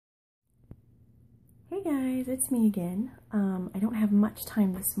Hi guys, it's me again. I don't have much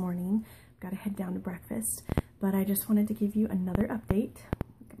time this morning. I've got to head down to breakfast, but I just wanted to give you another update.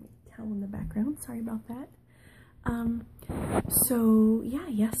 Let me tell in the background, sorry about that. So yeah,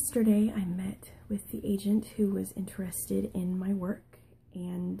 yesterday I met with the agent who was interested in my work,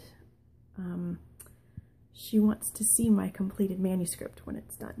 and she wants to see my completed manuscript when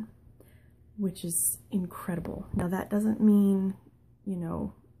it's done, which is incredible. Now that doesn't mean, you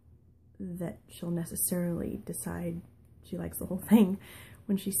know, that she'll necessarily decide she likes the whole thing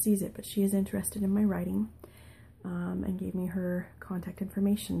when she sees it, but she is interested in my writing, and gave me her contact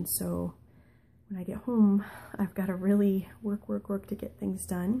information. So when I get home, I've got to really work to get things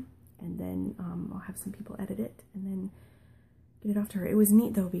done, and then I'll have some people edit it and then get it off to her. It was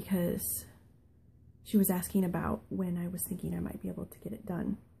neat though, because she was asking about when I was thinking I might be able to get it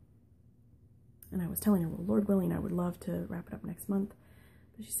done, and I was telling her, well, Lord willing, I would love to wrap it up next month.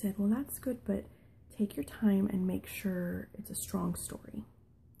 But she said, well, that's good, but take your time and make sure it's a strong story.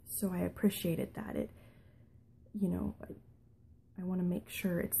 So I appreciated that. It, you know, I want to make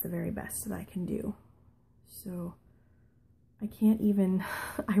sure it's the very best that I can do. So I can't even,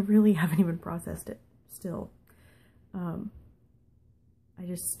 I really haven't even processed it still. I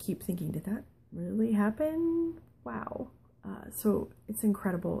just keep thinking, did that really happen? Wow. So it's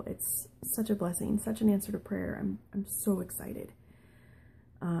incredible. It's such a blessing, such an answer to prayer. I'm so excited.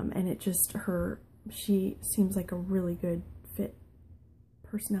 And it just, she seems like a really good fit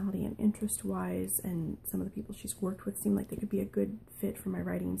personality and interest wise, and some of the people she's worked with seem like they could be a good fit for my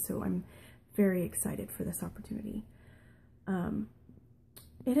writing, so I'm very excited for this opportunity.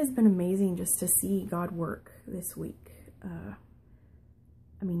 It has been amazing just to see God work this week.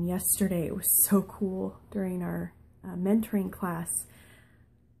 I mean, yesterday it was so cool. During our mentoring class,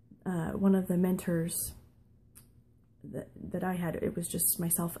 one of the mentors that I had, it was just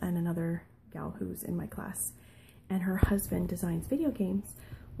myself and another gal who's in my class, and her husband designs video games.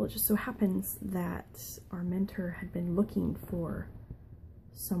 Well, it just so happens that our mentor had been looking for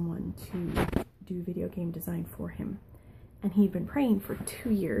someone to do video game design for him, and he'd been praying for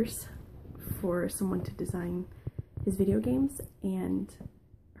 2 years for someone to design his video games, and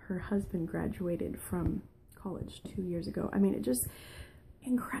her husband graduated from college 2 years ago. I mean, it just,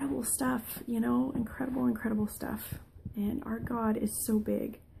 incredible stuff, you know, incredible stuff. And our God is so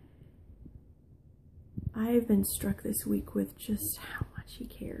big. I've been struck this week with just how much he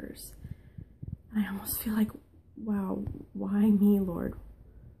cares. And I almost feel like, wow, why me, Lord?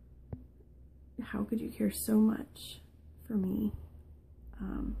 How could you care so much for me?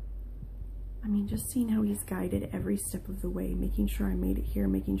 I mean, just seeing how he's guided every step of the way, making sure I made it here,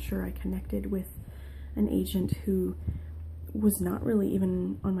 making sure I connected with an agent who was not really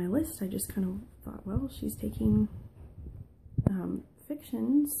even on my list. I just kind of thought, well, she's taking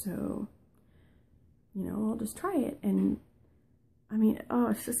fiction, so, you know, I'll just try it. And I mean, oh,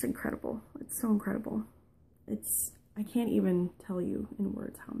 it's just incredible. It's so incredible. I can't even tell you in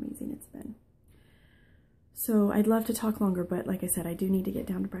words how amazing it's been. So I'd love to talk longer, but like I said, I do need to get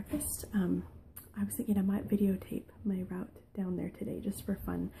down to breakfast. I was thinking I might videotape my route down there today just for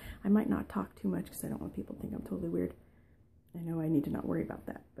fun. I might not talk too much because I don't want people to think I'm totally weird. I know I need to not worry about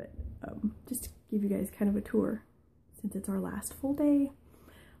that, but just to give you guys kind of a tour, since it's our last full day.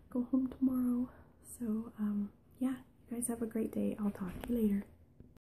 Go home tomorrow. So yeah, you guys have a great day. I'll talk to you later.